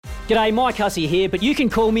G'day, Mike Hussey here, but you can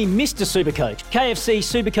call me Mr. Supercoach. KFC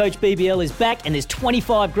Supercoach BBL is back and there's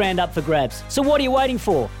 25 grand up for grabs. So what are you waiting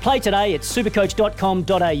for? Play today at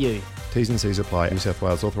supercoach.com.au. T's and C's apply. New South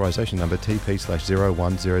Wales authorisation number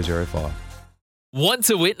TP/01005. Want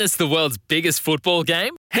to witness the world's biggest football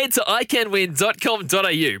game? Head to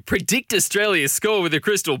iCanWin.com.au, predict Australia's score with a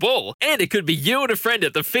crystal ball, and it could be you and a friend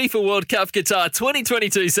at the FIFA World Cup Qatar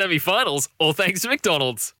 2022 semi-finals, all thanks to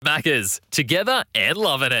McDonald's. Maccas, together and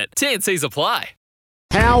loving it. T&Cs apply.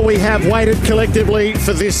 How we have waited collectively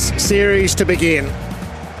for this series to begin.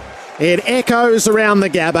 It echoes around the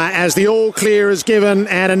Gabba as the all clear is given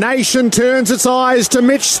and a nation turns its eyes to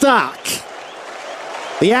Mitch Starc.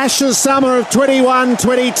 The Ashes summer of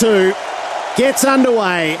 21-22 gets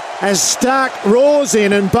underway as Starc roars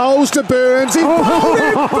in and bowls to Burns. He bowled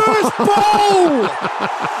in first ball!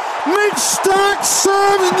 Mitch Starc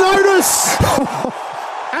serves notice!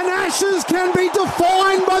 And Ashes can be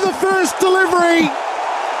defined by the first delivery.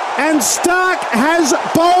 And Starc has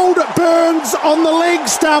bowled Burns on the leg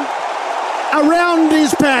stump around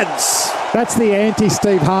his pads. That's the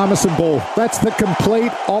anti-Steve Harmison ball. That's the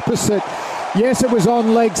complete opposite. Yes, it was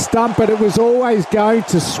on leg stump, but it was always going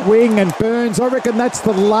to swing, and Burns, I reckon that's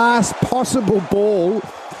the last possible ball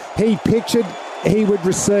he pictured he would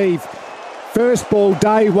receive. First ball,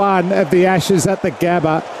 day one of the Ashes at the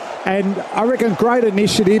Gabba, and I reckon great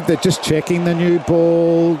initiative. They're just checking the new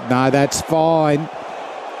ball. No, that's fine.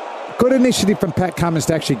 Good initiative from Pat Cummins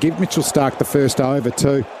to actually give Mitchell Starc the first over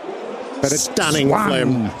too. But it's stunning,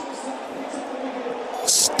 Flem.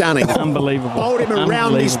 Stunning. Unbelievable. Bowled him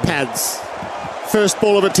around his pads. First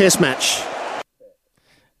ball of a test match.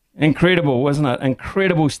 Incredible, wasn't it?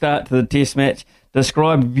 Incredible start to the test match.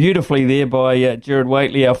 Described beautifully there by Gerard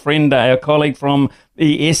Whateley, our friend, our colleague from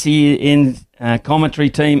the SEN commentary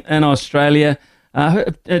team in Australia.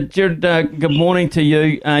 Gerard, good morning to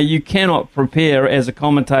you. You cannot prepare as a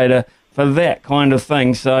commentator for that kind of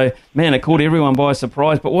thing. So, man, it caught everyone by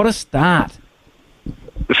surprise. But what a start.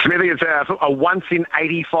 Smithy, it's a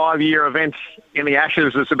once-in-85-year event in the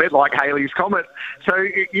Ashes. It's a bit like Halley's Comet. So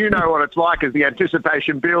you know what it's like as the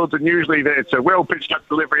anticipation builds, and usually it's a well-pitched-up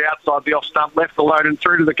delivery outside the off-stump, left alone and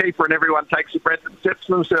through to the keeper, and everyone takes a breath and steps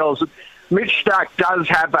themselves. Mitch Starc does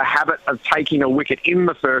have a habit of taking a wicket in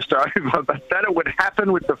the first over, but that it would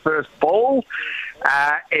happen with the first ball,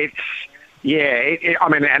 and it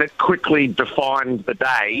quickly defined the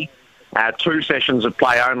day. 2 sessions of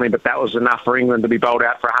play only, but that was enough for England to be bowled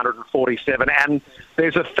out for 147. And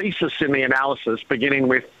there's a thesis in the analysis, beginning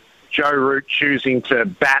with Joe Root choosing to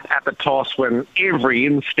bat at the toss when every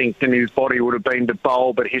instinct in his body would have been to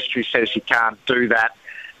bowl, but history says you can't do that.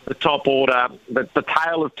 The top order, the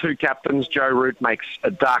tale of two captains, Joe Root makes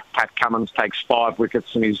a duck, Pat Cummins takes 5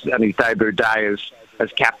 wickets in his debut day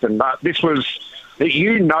as captain. But this was,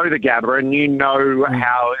 you know the Gabba, and you know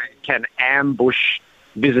how it can ambush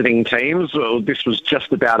visiting teams. Well, this was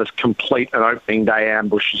just about as complete an opening day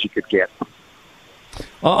ambush as you could get.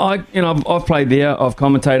 I've played there, I've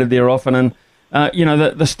commentated there often, and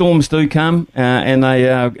the storms do come, and they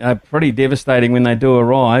are pretty devastating when they do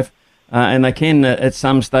arrive, and they can at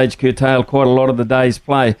some stage curtail quite a lot of the day's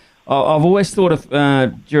play. I've always thought of,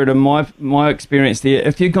 Jared, in my experience there,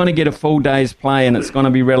 if you're going to get a full day's play and it's going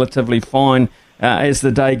to be relatively fine as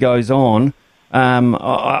the day goes on,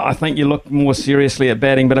 I think you look more seriously at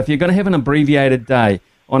batting. But if you're going to have an abbreviated day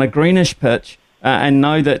on a greenish pitch and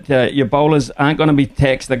know that your bowlers aren't going to be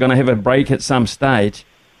taxed, they're going to have a break at some stage,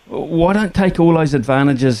 why don't take all those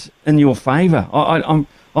advantages in your favour?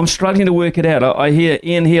 I'm struggling to work it out. I hear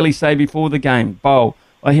Ian Healy say before the game, bowl.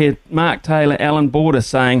 I hear Mark Taylor, Alan Border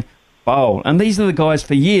saying, bowl. And these are the guys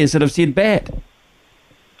for years that have said bat.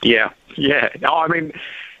 Yeah. I mean,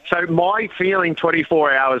 so my feeling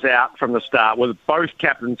 24 hours out from the start was both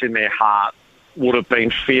captains in their heart would have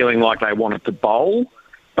been feeling like they wanted to bowl,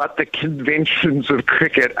 but the conventions of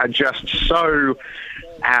cricket are just so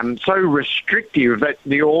restrictive that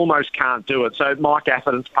you almost can't do it. So Mike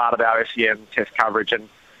Atherton's part of our SEN test coverage, and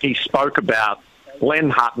he spoke about Len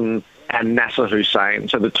Hutton and Nasser Hussain.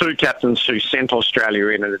 So the two captains who sent Australia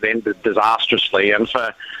in, and it ended disastrously. And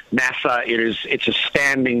for Nasser, it's a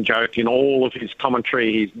standing joke in all of his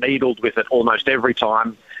commentary. He's needled with it almost every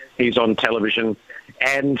time he's on television.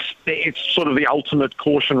 And it's sort of the ultimate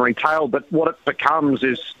cautionary tale. But what it becomes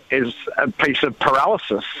is a piece of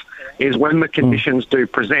paralysis, is when the conditions do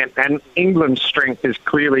present. And England's strength is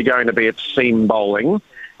clearly going to be its seam bowling.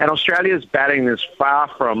 And Australia's batting is far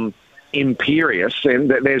from imperious,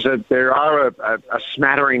 and there are a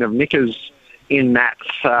smattering of knickers in that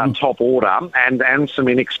top order, and some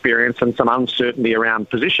inexperience and some uncertainty around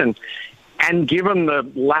position. And given the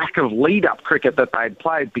lack of lead-up cricket that they'd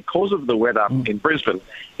played because of the weather in Brisbane,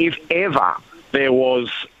 if ever there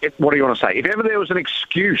was, what do you want to say? If ever there was an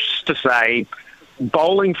excuse to say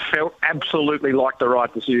bowling felt absolutely like the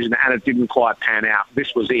right decision and it didn't quite pan out,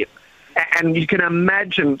 this was it. And you can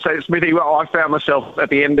imagine, so Smithy, I found myself at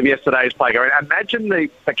the end of yesterday's play going, imagine the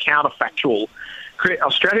counterfactual.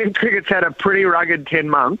 Australian cricket's had a pretty rugged 10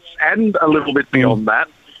 months and a little bit beyond that.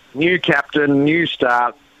 New captain, new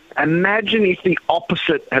start. Imagine if the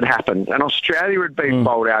opposite had happened and Australia had been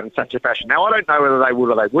bowled out in such a fashion. Now, I don't know whether they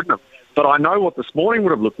would or they wouldn't have, but I know what this morning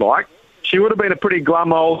would have looked like. She would have been a pretty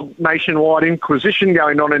glum old nationwide inquisition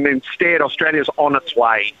going on, and instead Australia's on its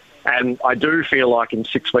way. And I do feel like in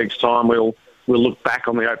 6 weeks' time we'll look back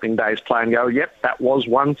on the opening day's play and go, yep, that was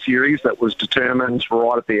one series that was determined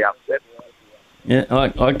right at the outset. Yeah,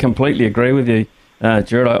 I completely agree with you,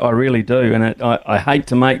 Jared. I really do. And I hate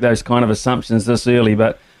to make those kind of assumptions this early,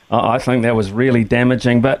 but I think that was really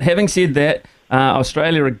damaging. But having said that,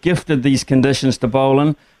 Australia are gifted these conditions to bowl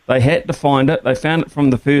in. They had to find it. They found it from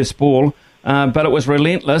the first ball, but it was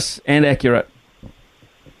relentless and accurate.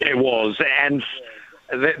 It was, and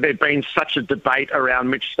there'd been such a debate around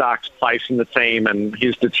Mitch Starc's place in the team and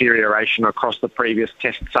his deterioration across the previous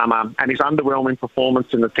Test summer and his underwhelming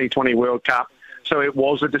performance in the T20 World Cup. So it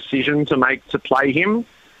was a decision to make to play him.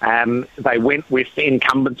 They went with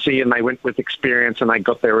incumbency and they went with experience and they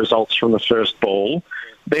got their results from the first ball.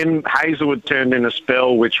 Then Hazlewood turned in a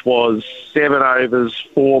spell which was 7 overs,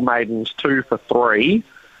 4 maidens, 2 for 3.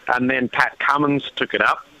 And then Pat Cummins took it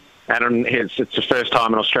up. And it's the first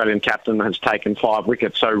time an Australian captain has taken 5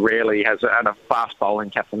 wickets. So rarely and a fast bowling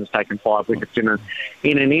captain has taken 5 wickets in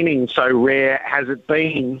an inning. So rare has it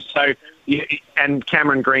been. And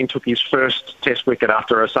Cameron Green took his first Test wicket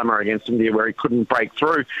after a summer against India where he couldn't break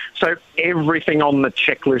through. So everything on the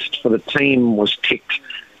checklist for the team was ticked,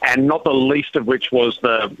 and not the least of which was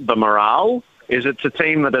the morale. It's a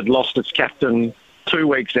team that had lost its captain 2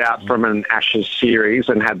 weeks out from an Ashes series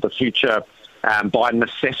and had the future by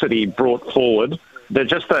necessity brought forward.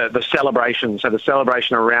 The celebration, so the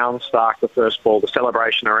celebration around Starc, the first ball, the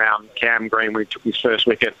celebration around Cam Green when he took his first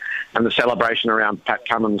wicket, and the celebration around Pat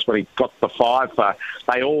Cummins when he got the 5 for,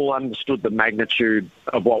 they all understood the magnitude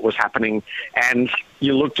of what was happening. And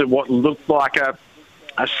you looked at what looked like a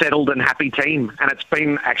settled and happy team. And it's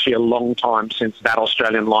been actually a long time since that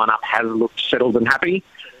Australian lineup has looked settled and happy.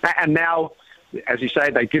 And now, as you say,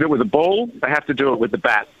 they did it with the ball. They have to do it with the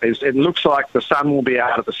bat. It looks like the sun will be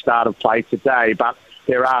out at the start of play today, but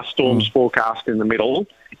there are storms forecast in the middle.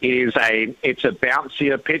 It's a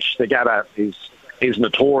bouncier pitch. The Gabba is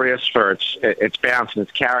notorious for its bounce and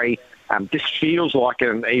its carry. This feels like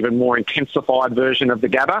an even more intensified version of the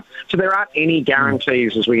Gabba. So there aren't any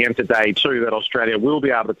guarantees as we enter day 2 that Australia will be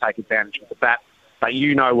able to take advantage of the bat. But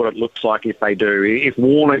you know what it looks like if they do. If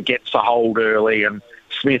Warner gets a hold early and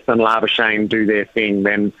Smith and Labuschagne do their thing,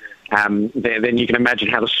 then you can imagine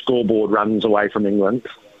how the scoreboard runs away from England.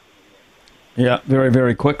 Yeah, very,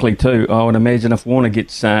 very quickly too. I would imagine if Warner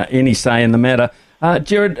gets any say in the matter.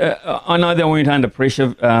 Jared, I know they weren't under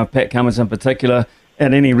pressure, Pat Cummins in particular,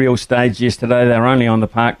 at any real stage yesterday. They were only on the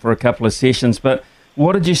park for a couple of sessions. But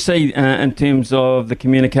what did you see in terms of the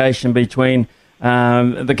communication between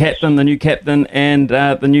the captain, the new captain, and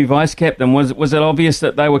the new vice-captain? Was it obvious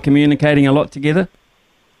that they were communicating a lot together?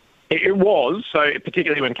 It was. So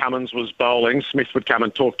particularly when Cummins was bowling, Smith would come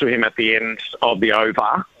and talk to him at the end of the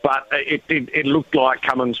over. But it looked like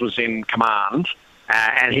Cummins was in command,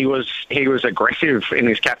 and he was aggressive in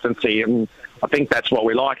his captaincy, and I think that's what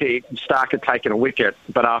we like. Starc had taken a wicket,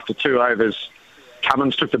 but after 2 overs,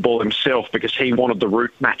 Cummins took the ball himself because he wanted the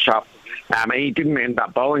root match-up. He didn't end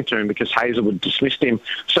up bowling to him because Hazlewood dismissed him.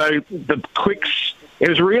 So the quicks, it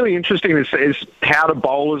was really interesting is how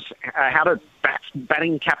do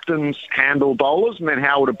batting captains handle bowlers, and then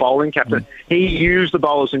how would a bowling captain. He used the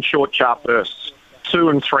bowlers in short, sharp bursts, 2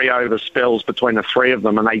 and 3 over spells between the 3 of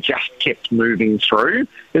them, and they just kept moving through.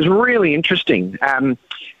 It was really interesting. And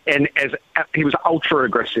as he was ultra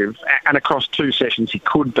aggressive, and across 2 sessions he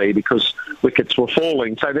could be because wickets were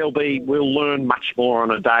falling. So we'll learn much more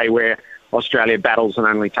on a day where Australia battles and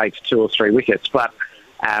only takes 2 or 3 wickets. But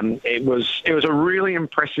it was a really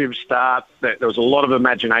impressive start. There was a lot of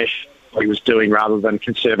imagination what he was doing rather than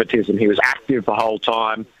conservatism. He was active the whole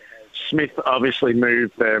time. Smith obviously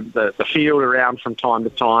moved the field around from time to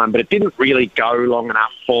time, but it didn't really go long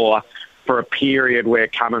enough for a period where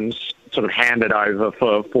Cummins sort of handed over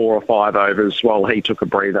for 4 or 5 overs while he took a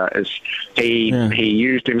breather as he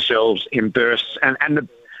used himself in bursts. And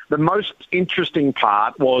the most interesting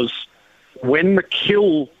part was when the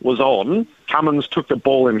kill was on, Cummins took the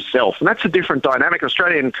ball himself. And that's a different dynamic.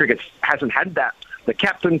 Australian cricket hasn't had that. The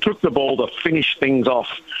captain took the ball to finish things off.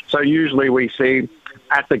 So usually we see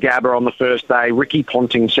at the Gabba on the first day, Ricky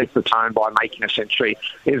Ponting set the tone by making a century.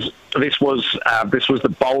 This was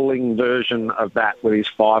the bowling version of that with his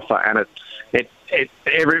fifer, and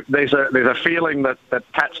there's a feeling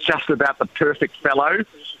that Pat's just about the perfect fellow,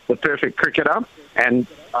 the perfect cricketer, and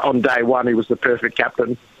on day one he was the perfect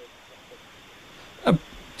captain.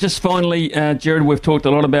 Just finally, Gerard, we've talked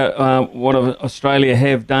a lot about what Australia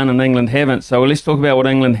have done and England haven't, so let's talk about what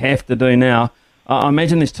England have to do now. I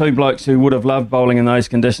imagine there's two blokes who would have loved bowling in those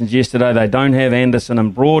conditions yesterday. They don't have Anderson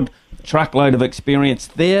and Broad, truckload of experience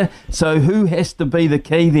there. So who has to be the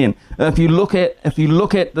key then? If you look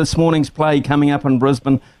at this morning's play coming up in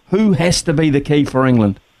Brisbane, who has to be the key for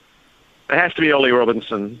England? It has to be Ollie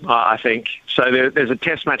Robinson, I think. So there's a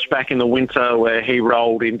test match back in the winter where he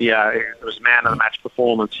rolled India. It was man of the match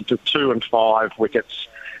performance. He took 2 and 5 wickets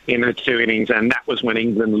in the 2 innings, and that was when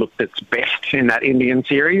England looked its best in that Indian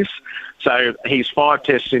series. So he's 5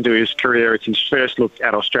 tests into his career. It's his first look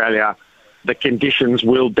at Australia. The conditions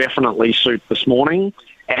will definitely suit this morning.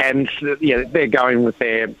 And they're going with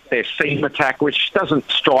their seam attack, which doesn't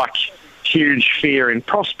strike huge fear in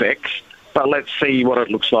prospects, but let's see what it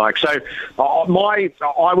looks like. So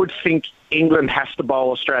I would think England has to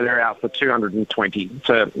bowl Australia out for 220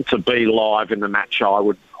 to be live in the match, I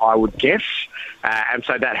would guess. And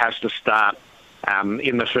so that has to start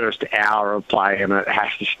in the first hour of play, and it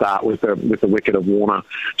has to start with the wicket of Warner.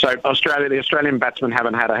 So the Australian batsmen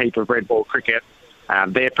haven't had a heap of red ball cricket.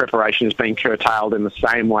 Their preparation has been curtailed in the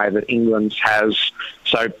same way that England's has.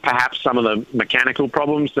 So perhaps some of the mechanical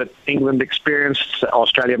problems that England experienced,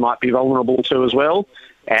 Australia might be vulnerable to as well.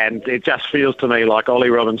 And it just feels to me like Ollie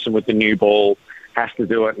Robinson with the new ball has to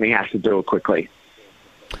do it, and he has to do it quickly.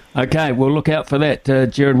 Okay, we'll look out for that,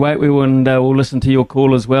 Gerard Waitwell, and we'll listen to your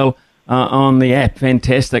call as well on the app.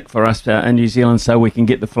 Fantastic for us in New Zealand, so we can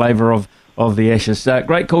get the flavour of the Ashes.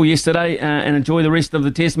 Great call yesterday, and enjoy the rest of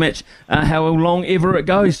the test match, how long ever it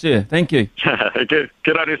goes, sir. Thank you.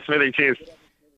 Good on you, Smithy. Cheers.